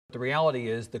The reality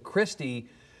is the Christie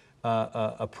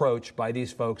approach by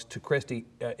these folks to Christie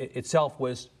itself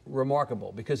was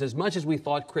remarkable, because as much as we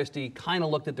thought Christie kind of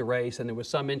looked at the race and there was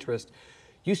some interest,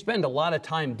 you spend a lot of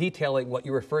time detailing what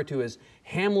you refer to as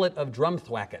Hamlet of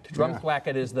Drumthwacket.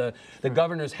 Drumthwacket is the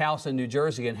governor's house in New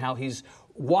Jersey, and how he's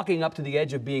walking up to the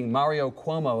edge of being Mario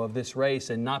Cuomo of this race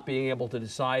and not being able to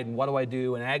decide, and what do I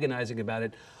do, and agonizing about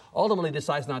it. Ultimately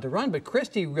decides not to run, but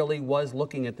Christie really was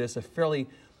looking at this fairly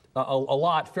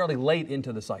late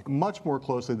into the cycle. Much more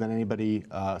closely than anybody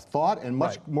thought, and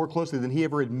much more closely than he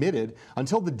ever admitted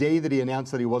until the day that he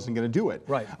announced that he wasn't going to do it.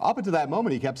 Up until that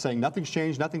moment, he kept saying, nothing's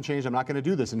changed, I'm not going to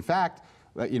do this. In fact,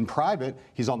 in private,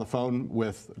 he's on the phone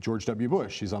with George W.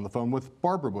 Bush. He's on the phone with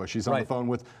Barbara Bush. He's on the phone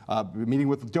with, meeting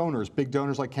with donors, big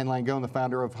donors like Ken Langone, the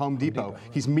founder of Home Depot.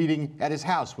 He's meeting at his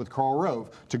house with Karl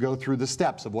Rove to go through the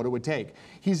steps of what it would take.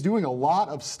 He's doing a lot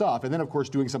of stuff, and then, of course,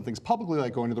 doing some things publicly,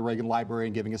 like going to the Reagan Library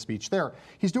and giving a speech there.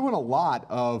 He's doing a lot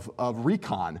of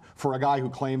recon for a guy who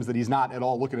claims that he's not at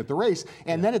all looking at the race.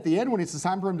 And then at the end, when it's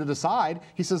time for him to decide,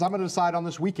 he says, I'm going to decide on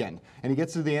this weekend. And he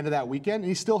gets to the end of that weekend, and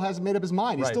he still hasn't made up his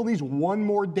mind. He still needs one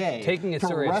more day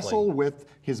to wrestle with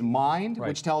his mind,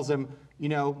 which tells him, you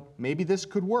know, maybe this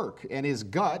could work, and his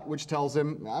gut, which tells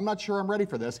him, I'm not sure I'm ready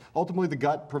for this. Ultimately, the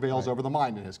gut prevails over the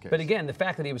mind in his case. But again, the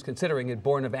fact that he was considering it,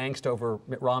 born of angst over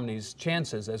Mitt Romney's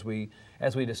chances, as we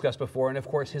discussed before, and of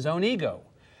course his own ego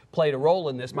played a role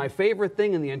in this. My favorite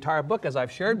thing in the entire book, as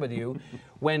I've shared with you,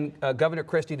 when Governor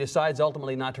Christie decides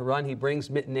ultimately not to run, he brings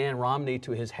Mitt and Ann Romney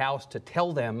to his house to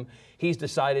tell them he's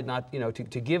decided not, you know,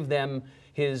 to give them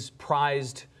his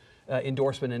prized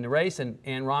endorsement in the race. And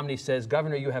Ann Romney says,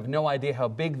 Governor, you have no idea how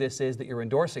big this is that you're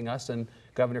endorsing us. And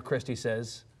Governor Christie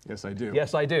says, yes, I do.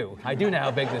 Yes, I do. I do know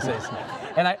how big this is.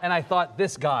 And I thought,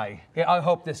 this guy, I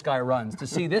hope this guy runs. To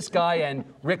see this guy and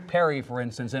Rick Perry, for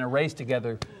instance, in a race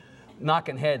together,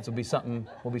 knocking heads will be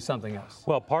something else.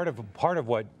 Well, part of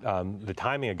what the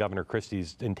timing of Governor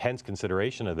Christie's intense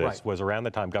consideration of this was around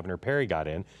the time Governor Perry got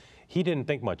in. He didn't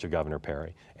think much of Governor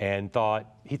Perry, and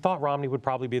he thought Romney would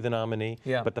probably be the nominee.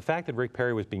 But the fact that Rick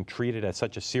Perry was being treated as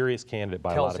such a serious candidate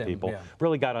by a lot of people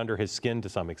really got under his skin to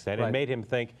some extent, and made him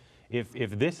think,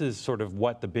 if this is sort of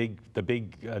what the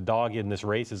big dog in this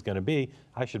race is going to be,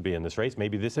 I should be in this race.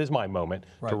 Maybe this is my moment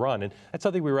to run. And that's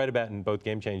something we read about in both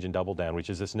Game Change and Double Down, which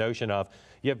is this notion of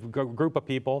you have a group of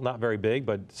people, not very big,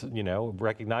 but you know,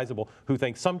 recognizable, who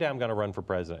think someday I'm going to run for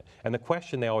president. And the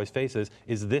question they always face is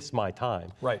this my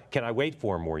time? Can I wait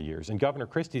 4 more years? In Governor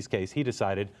Christie's case, he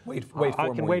decided, I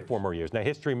can wait 4 more years. Now,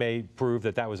 history may prove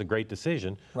that that was a great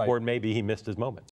decision, or maybe he missed his moment.